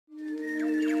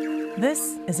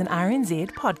This is an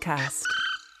RNZ podcast.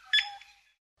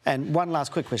 And one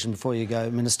last quick question before you go,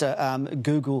 Minister.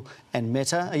 Google and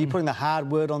Meta, are you putting the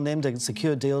hard word on them to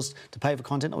secure deals to pay for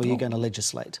content, or are you going to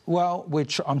legislate? Well,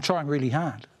 I'm trying really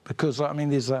hard because, I mean,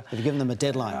 there's a... Have you given them a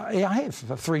deadline? Yeah, I have,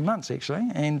 for 3 months, actually,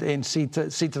 and said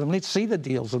to them, let's see the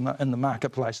deals in the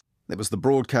marketplace. That was the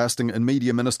Broadcasting and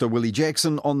Media Minister Willie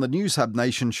Jackson on the News Hub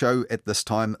Nation show at this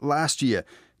time last year,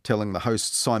 telling the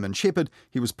host Simon Shepherd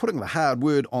he was putting the hard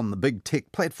word on the big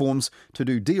tech platforms to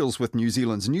do deals with New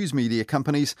Zealand's news media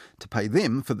companies to pay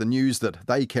them for the news that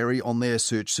they carry on their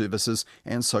search services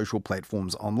and social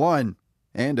platforms online.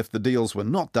 And if the deals were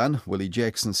not done, Willie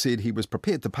Jackson said he was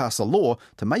prepared to pass a law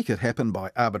to make it happen by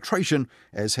arbitration,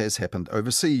 as has happened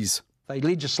overseas. They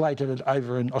legislated it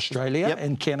over in Australia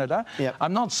and Canada.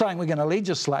 I'm not saying we're going to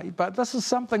legislate, but this is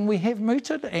something we have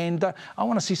mooted, and I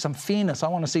want to see some fairness. I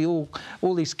want to see all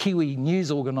these Kiwi news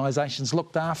organisations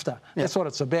looked after. That's what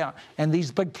it's about. And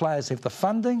these big players have the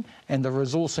funding and the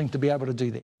resourcing to be able to do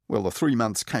that. Well, the 3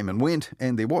 months came and went,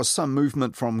 and there was some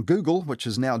movement from Google, which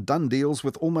has now done deals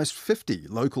with almost 50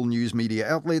 local news media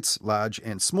outlets, large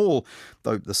and small,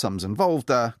 though the sums involved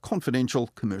are confidential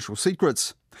commercial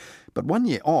secrets. But 1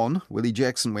 year on, Willie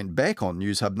Jackson went back on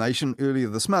News Hub Nation earlier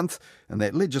this month, and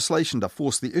that legislation to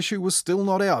force the issue was still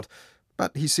not out.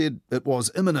 But he said it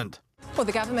was imminent. Well,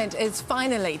 the government is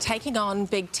finally taking on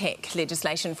big tech.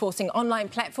 Legislation forcing online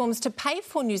platforms to pay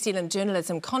for New Zealand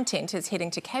journalism content is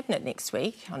heading to Cabinet next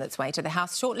week, on its way to the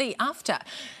House shortly after.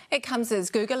 It comes as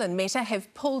Google and Meta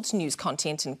have pulled news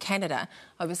content in Canada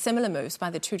over similar moves by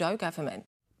the Trudeau government.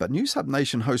 But News Hub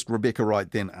Nation host Rebecca Wright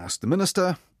then asked the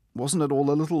minister, wasn't it all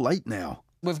a little late now?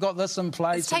 We've got this in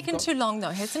place. It's taken too long, though,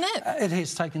 hasn't it? It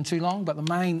has taken too long, but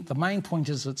the main point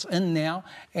is it's in now.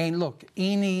 And look,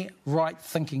 any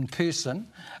right-thinking person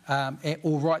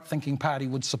or right-thinking party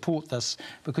would support this,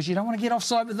 because you don't want to get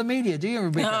offside with the media, do you,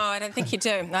 Rebecca? No, I don't think you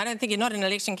do. I don't think you're not in an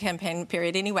election campaign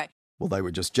period anyway. Well, they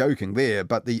were just joking there,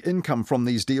 but the income from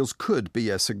these deals could be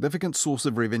a significant source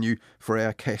of revenue for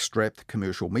our cash-strapped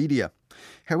commercial media.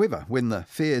 However, when the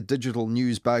Fair Digital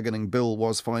News Bargaining Bill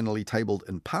was finally tabled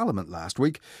in Parliament last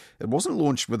week, it wasn't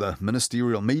launched with a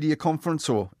ministerial media conference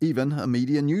or even a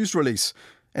media news release.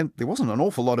 And there wasn't an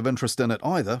awful lot of interest in it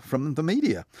either from the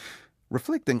media.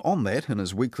 Reflecting on that in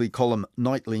his weekly column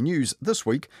Nightly News this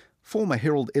week, former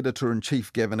Herald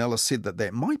Editor-in-Chief Gavin Ellis said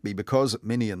that might be because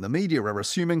many in the media are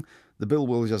assuming the bill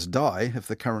will just die if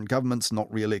the current government's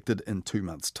not re-elected in 2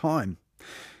 months' time.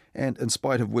 And in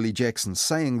spite of Willie Jackson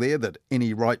saying there that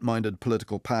any right-minded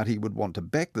political party would want to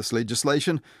back this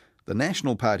legislation, the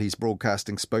National Party's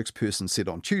broadcasting spokesperson said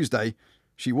on Tuesday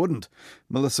she wouldn't.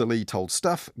 Melissa Lee told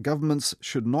Stuff governments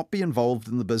should not be involved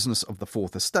in the business of the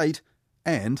Fourth Estate,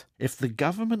 and if the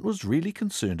government was really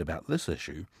concerned about this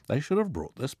issue, they should have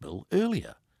brought this bill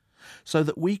earlier, so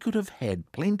that we could have had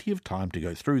plenty of time to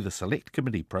go through the select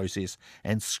committee process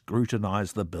and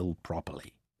scrutinise the bill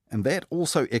properly. And that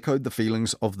also echoed the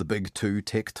feelings of the big two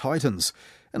tech titans.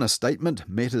 In a statement,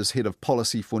 Meta's head of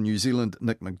policy for New Zealand,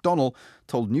 Nick McDonnell,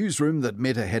 told Newsroom that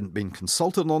Meta hadn't been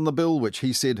consulted on the bill, which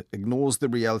he said ignores the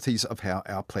realities of how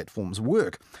our platforms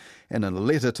work. And in a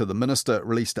letter to the minister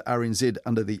released to RNZ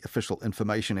under the Official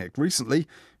Information Act recently,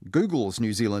 Google's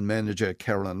New Zealand manager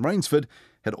Carolyn Rainsford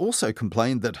had also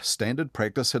complained that standard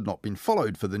practice had not been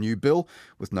followed for the new bill,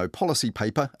 with no policy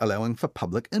paper allowing for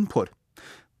public input.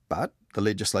 But the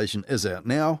legislation is out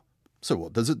now, so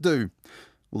what does it do?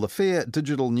 Well, the Fair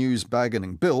Digital News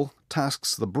Bargaining Bill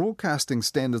tasks the Broadcasting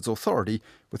Standards Authority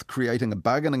with creating a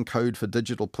bargaining code for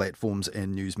digital platforms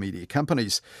and news media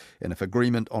companies. And if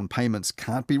agreement on payments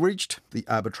can't be reached, the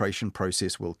arbitration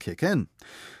process will kick in.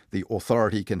 The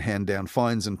authority can hand down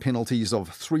fines and penalties of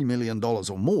 $3 million or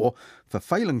more for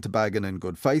failing to bargain in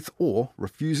good faith or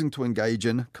refusing to engage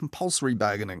in compulsory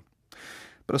bargaining.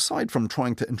 But aside from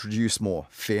trying to introduce more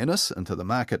fairness into the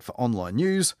market for online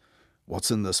news,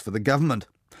 what's in this for the government?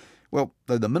 Well,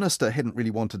 though the minister hadn't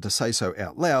really wanted to say so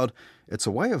out loud, it's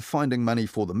a way of finding money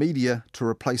for the media to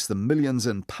replace the millions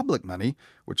in public money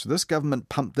which this government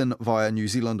pumped in via New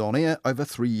Zealand On Air over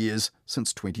 3 years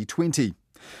since 2020.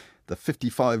 The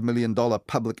 $55 million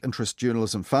Public Interest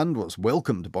Journalism Fund was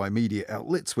welcomed by media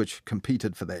outlets which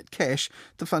competed for that cash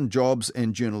to fund jobs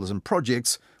and journalism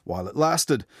projects while it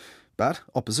lasted. But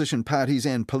opposition parties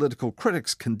and political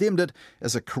critics condemned it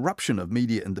as a corruption of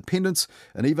media independence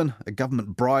and even a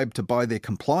government bribe to buy their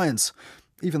compliance,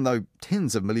 even though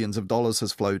tens of millions of dollars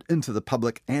has flowed into the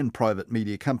public and private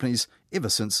media companies ever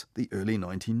since the early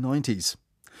 1990s.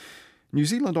 New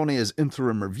Zealand On Air's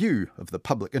interim review of the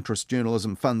Public Interest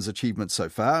Journalism Fund's achievements so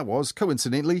far was,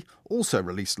 coincidentally, also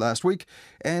released last week,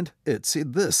 and it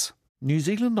said this. New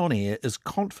Zealand On Air is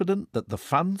confident that the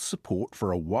fund's support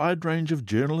for a wide range of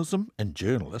journalism and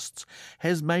journalists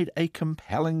has made a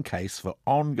compelling case for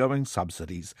ongoing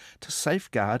subsidies to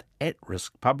safeguard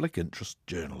at-risk public interest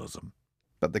journalism.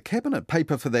 But the Cabinet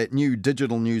paper for that new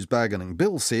digital news bargaining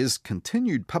bill says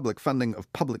continued public funding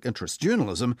of public interest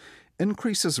journalism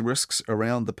increases risks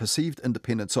around the perceived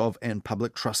independence of and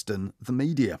public trust in the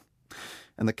media.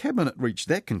 And the Cabinet reached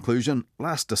that conclusion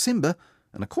last December,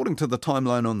 and according to the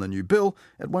timeline on the new bill,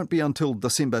 it won't be until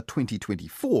December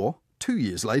 2024, 2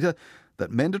 years later,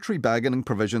 that mandatory bargaining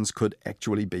provisions could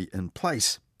actually be in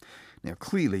place. Now,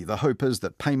 clearly, the hope is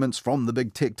that payments from the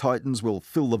big tech titans will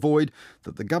fill the void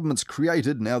that the government's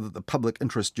created now that the public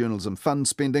interest journalism fund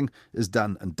spending is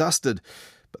done and dusted.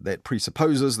 But that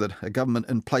presupposes that a government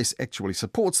in place actually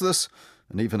supports this,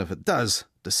 and even if it does,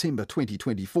 December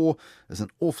 2024 is an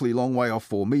awfully long way off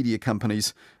for media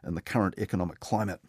companies in the current economic climate.